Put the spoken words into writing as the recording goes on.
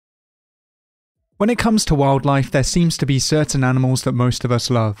When it comes to wildlife, there seems to be certain animals that most of us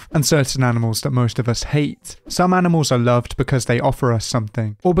love, and certain animals that most of us hate. Some animals are loved because they offer us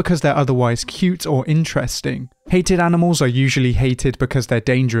something, or because they're otherwise cute or interesting. Hated animals are usually hated because they're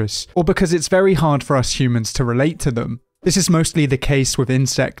dangerous, or because it's very hard for us humans to relate to them. This is mostly the case with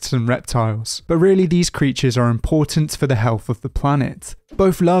insects and reptiles, but really these creatures are important for the health of the planet.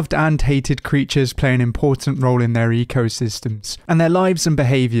 Both loved and hated creatures play an important role in their ecosystems, and their lives and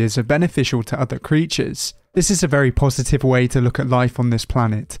behaviours are beneficial to other creatures. This is a very positive way to look at life on this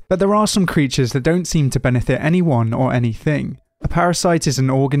planet, but there are some creatures that don't seem to benefit anyone or anything. A parasite is an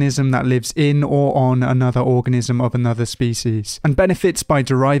organism that lives in or on another organism of another species, and benefits by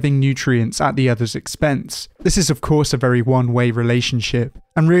deriving nutrients at the other's expense. This is of course a very one-way relationship,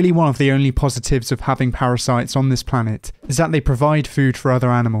 and really one of the only positives of having parasites on this planet is that they provide food for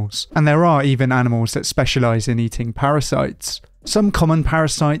other animals, and there are even animals that specialise in eating parasites. Some common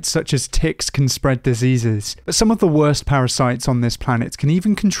parasites such as ticks can spread diseases, but some of the worst parasites on this planet can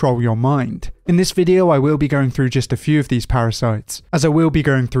even control your mind. In this video I will be going through just a few of these parasites, as I will be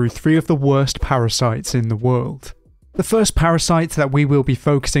going through 3 of the worst parasites in the world. The first parasite that we will be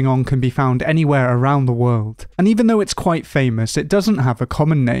focusing on can be found anywhere around the world, and even though it's quite famous, it doesn't have a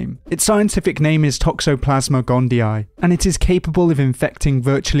common name. Its scientific name is Toxoplasma Gondii, and it is capable of infecting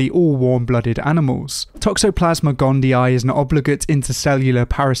virtually all warm-blooded animals. Toxoplasma Gondii is an obligate intercellular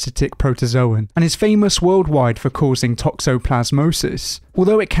parasitic protozoan, and is famous worldwide for causing toxoplasmosis.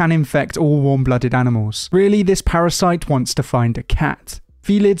 Although it can infect all warm-blooded animals, really this parasite wants to find a cat.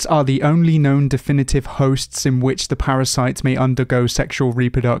 Felids are the only known definitive hosts in which the parasite may undergo sexual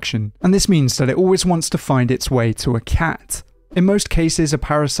reproduction, and this means that it always wants to find its way to a cat. In most cases, a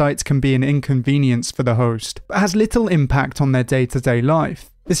parasite can be an inconvenience for the host, but has little impact on their day-to-day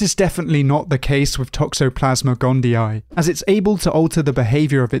life. This is definitely not the case with Toxoplasma Gondii, as it's able to alter the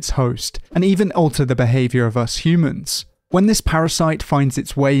behaviour of its host, and even alter the behaviour of us humans. When this parasite finds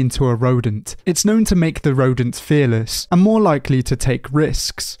its way into a rodent, it's known to make the rodent fearless and more likely to take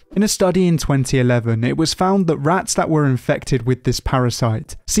risks. In a study in 2011, it was found that rats that were infected with this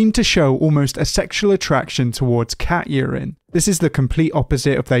parasite seemed to show almost a sexual attraction towards cat urine. This is the complete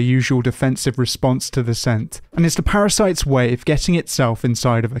opposite of their usual defensive response to the scent, and is the parasite's way of getting itself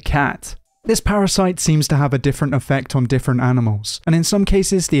inside of a cat. This parasite seems to have a different effect on different animals, and in some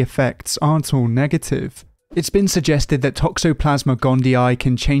cases the effects aren't all negative. It's been suggested that Toxoplasma Gondii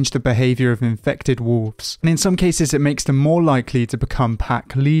can change the behaviour of infected wolves, and in some cases it makes them more likely to become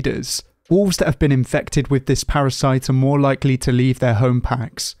pack leaders. Wolves that have been infected with this parasite are more likely to leave their home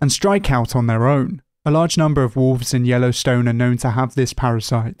packs and strike out on their own. A large number of wolves in Yellowstone are known to have this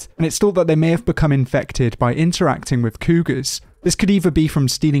parasite, and it's thought that they may have become infected by interacting with cougars. This could either be from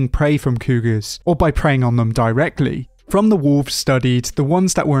stealing prey from cougars, or by preying on them directly. From the wolves studied, the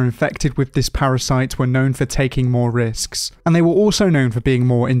ones that were infected with this parasite were known for taking more risks, and they were also known for being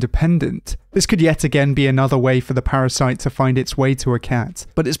more independent. This could yet again be another way for the parasite to find its way to a cat,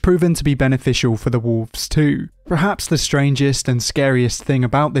 but it's proven to be beneficial for the wolves too. Perhaps the strangest and scariest thing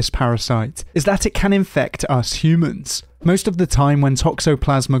about this parasite is that it can infect us humans. Most of the time when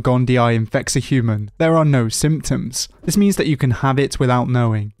Toxoplasma Gondii infects a human, there are no symptoms. This means that you can have it without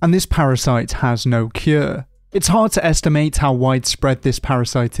knowing, and this parasite has no cure. It's hard to estimate how widespread this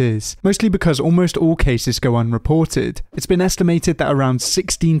parasite is, mostly because almost all cases go unreported. It's been estimated that around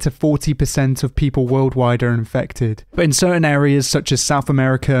 16 to 40% of people worldwide are infected, but in certain areas such as South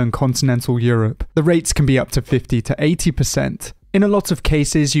America and continental Europe, the rates can be up to 50 to 80%. In a lot of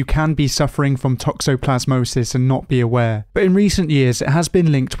cases, you can be suffering from toxoplasmosis and not be aware, but in recent years it has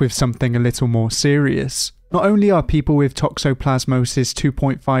been linked with something a little more serious. Not only are people with toxoplasmosis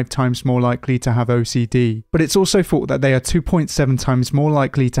 2.5 times more likely to have OCD, but it's also thought that they are 2.7 times more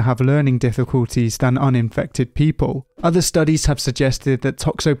likely to have learning difficulties than uninfected people. Other studies have suggested that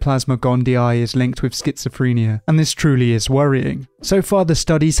Toxoplasma Gondii is linked with schizophrenia, and this truly is worrying. So far the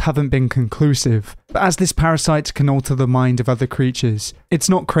studies haven't been conclusive, but as this parasite can alter the mind of other creatures, it's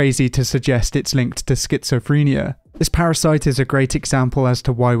not crazy to suggest it's linked to schizophrenia. This parasite is a great example as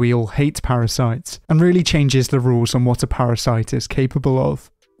to why we all hate parasites, and really changes the rules on what a parasite is capable of.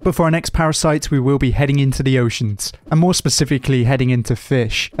 But for our next parasite we will be heading into the oceans, and more specifically heading into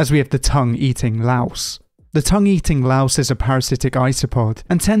fish, as we have the tongue-eating louse. The tongue-eating louse is a parasitic isopod,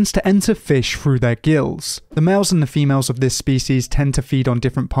 and tends to enter fish through their gills. The males and the females of this species tend to feed on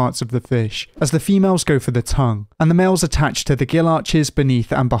different parts of the fish, as the females go for the tongue, and the males attach to the gill arches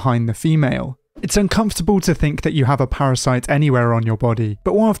beneath and behind the female. It's uncomfortable to think that you have a parasite anywhere on your body,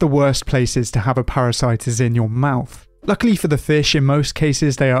 but one of the worst places to have a parasite is in your mouth. Luckily for the fish, in most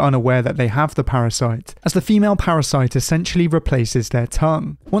cases they are unaware that they have the parasite, as the female parasite essentially replaces their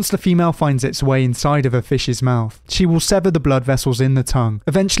tongue. Once the female finds its way inside of a fish's mouth, she will sever the blood vessels in the tongue,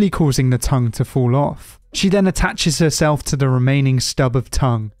 eventually causing the tongue to fall off. She then attaches herself to the remaining stub of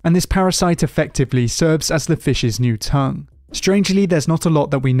tongue, and this parasite effectively serves as the fish's new tongue. Strangely, there's not a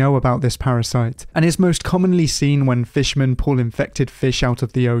lot that we know about this parasite, and is most commonly seen when fishermen pull infected fish out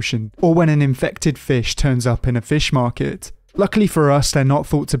of the ocean, or when an infected fish turns up in a fish market. Luckily for us, they're not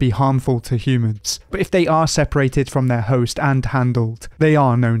thought to be harmful to humans, but if they are separated from their host and handled, they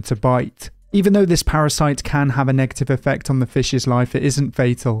are known to bite. Even though this parasite can have a negative effect on the fish's life, it isn't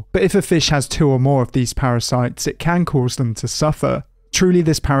fatal, but if a fish has 2 or more of these parasites, it can cause them to suffer. Truly,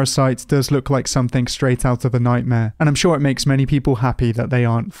 this parasite does look like something straight out of a nightmare, and I'm sure it makes many people happy that they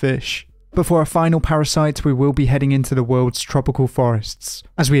aren't fish. But for our final parasite, we will be heading into the world's tropical forests,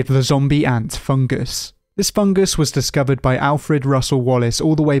 as we have the zombie ant fungus. This fungus was discovered by Alfred Russel Wallace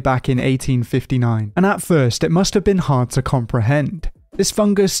all the way back in 1859, and at first it must have been hard to comprehend. This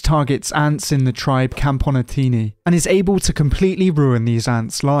fungus targets ants in the tribe Camponatini, and is able to completely ruin these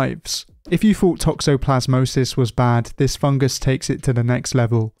ants' lives. If you thought toxoplasmosis was bad, this fungus takes it to the next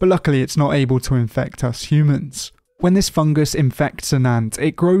level, but luckily it's not able to infect us humans. When this fungus infects an ant,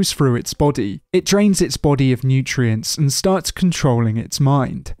 it grows through its body. It drains its body of nutrients and starts controlling its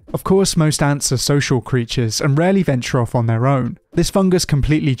mind. Of course, most ants are social creatures and rarely venture off on their own. This fungus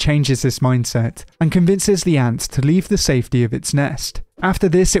completely changes this mindset and convinces the ant to leave the safety of its nest. After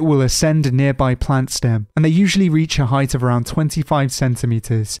this, it will ascend a nearby plant stem, and they usually reach a height of around 25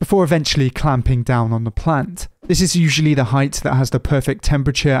 centimeters before eventually clamping down on the plant. This is usually the height that has the perfect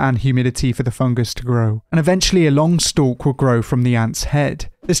temperature and humidity for the fungus to grow, and eventually a long stalk will grow from the ant's head.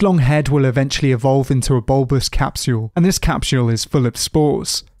 This long head will eventually evolve into a bulbous capsule, and this capsule is full of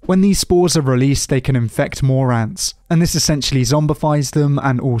spores. When these spores are released, they can infect more ants, and this essentially zombifies them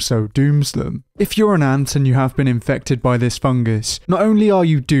and also dooms them. If you're an ant and you have been infected by this fungus, not only are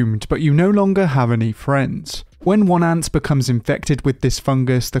you doomed, but you no longer have any friends. When one ant becomes infected with this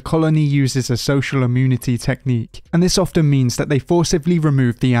fungus, the colony uses a social immunity technique, and this often means that they forcibly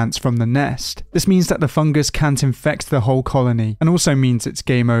remove the ants from the nest. This means that the fungus can't infect the whole colony, and also means it's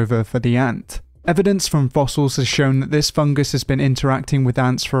game over for the ant. Evidence from fossils has shown that this fungus has been interacting with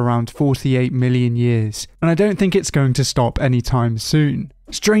ants for around 48 million years, and I don't think it's going to stop anytime soon.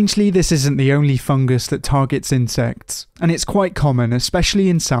 Strangely, this isn't the only fungus that targets insects, and it's quite common, especially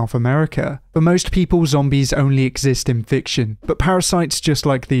in South America. For most people, zombies only exist in fiction, but parasites just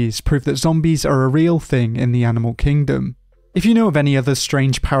like these prove that zombies are a real thing in the animal kingdom. If you know of any other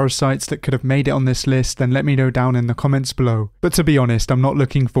strange parasites that could have made it on this list, then let me know down in the comments below. But to be honest, I'm not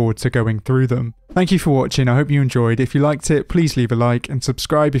looking forward to going through them. Thank you for watching, I hope you enjoyed. If you liked it, please leave a like and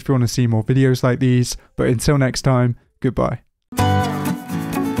subscribe if you want to see more videos like these. But until next time, goodbye.